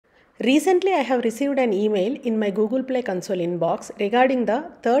Recently, I have received an email in my Google Play Console inbox regarding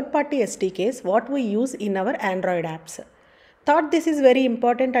the third-party SDKs what we use in our Android apps. Thought this is very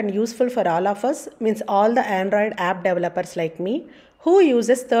important and useful for all of us, means all the Android app developers like me who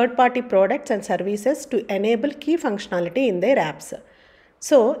uses third-party products and services to enable key functionality in their apps.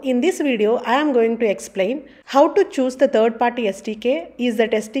 So, in this video, I am going to explain how to choose the third-party SDK. Is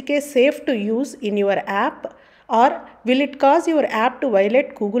that SDK safe to use in your app, or will it cause your app to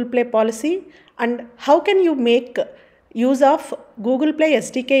violate Google Play policy? And how can you make use of Google Play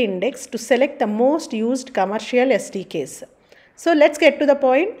SDK Index to select the most used commercial SDKs? So let's get to the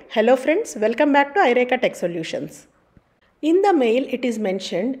point. Hello friends, welcome back to iRekha Tech Solutions. In the mail, it is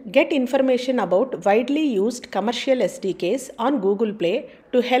mentioned, get information about widely used commercial SDKs on Google Play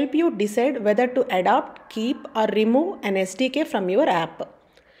to help you decide whether to adopt, keep or remove an SDK from your app.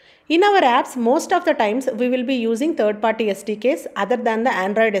 In our apps, most of the times we will be using third-party SDKs other than the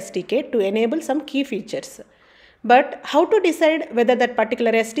Android SDK to enable some key features. But how to decide whether that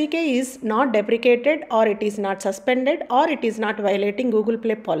particular SDK is not deprecated, or it is not suspended, or it is not violating Google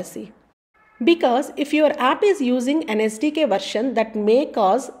Play policy? Because if your app is using an SDK version that may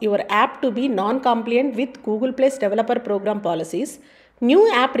cause your app to be non-compliant with Google Play's developer program policies,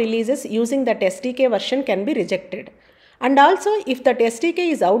 new app releases using that SDK version can be rejected. And also, if that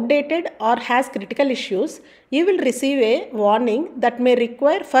SDK is outdated or has critical issues, you will receive a warning that may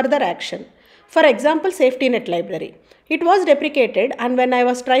require further action. For example, SafetyNet library. It was deprecated, and when I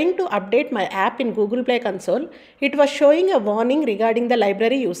was trying to update my app in Google Play Console, it was showing a warning regarding the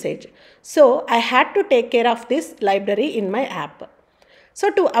library usage. So I had to take care of this library in my app.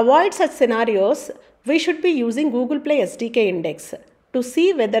 So to avoid such scenarios, we should be using Google Play SDK Index to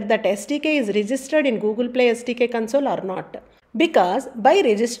see whether that SDK is registered in Google Play SDK Console or not. Because by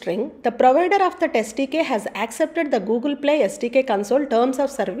registering, the provider of that SDK has accepted the Google Play SDK Console terms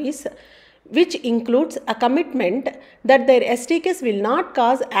of service, which includes a commitment that their SDKs will not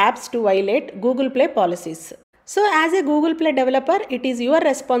cause apps to violate Google Play policies. So as a Google Play developer, it is your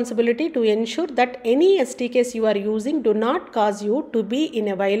responsibility to ensure that any SDKs you are using do not cause you to be in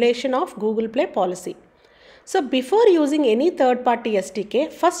a violation of Google Play policy. So before using any third-party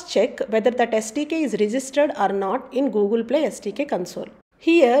SDK, first check whether that SDK is registered or not in Google Play SDK Console.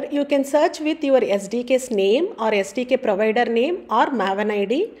 Here you can search with your SDK's name or SDK provider name or Maven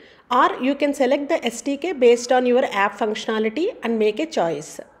ID, or you can select the SDK based on your app functionality and make a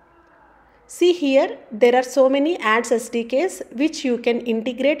choice. See here, there are so many ads SDKs which you can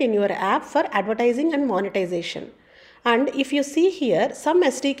integrate in your app for advertising and monetization. And if you see here, some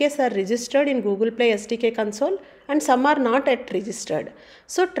SDKs are registered in Google Play SDK Console and some are not yet registered.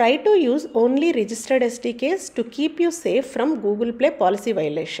 So try to use only registered SDKs to keep you safe from Google Play policy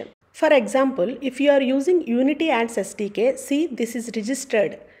violation. For example, if you are using Unity Ads SDK, see this is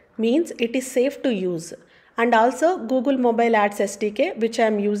registered, means it is safe to use. And also Google Mobile Ads SDK, which I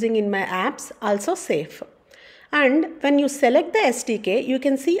am using in my apps, also safe. And when you select the SDK, you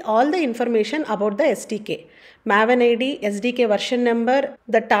can see all the information about the SDK. Maven ID, SDK version number,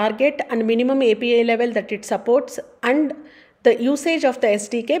 the target and minimum API level that it supports, and the usage of the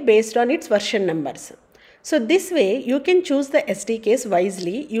SDK based on its version numbers. So this way you can choose the SDKs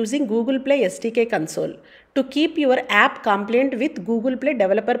wisely using Google Play SDK Console to keep your app compliant with Google Play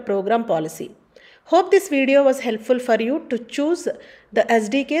developer program policy. Hope this video was helpful for you to choose the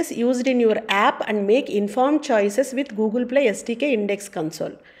SDKs used in your app and make informed choices with Google Play SDK Index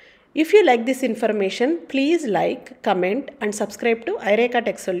Console. If you like this information, please like, comment and subscribe to iRekha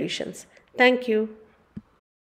Tech Solutions. Thank you.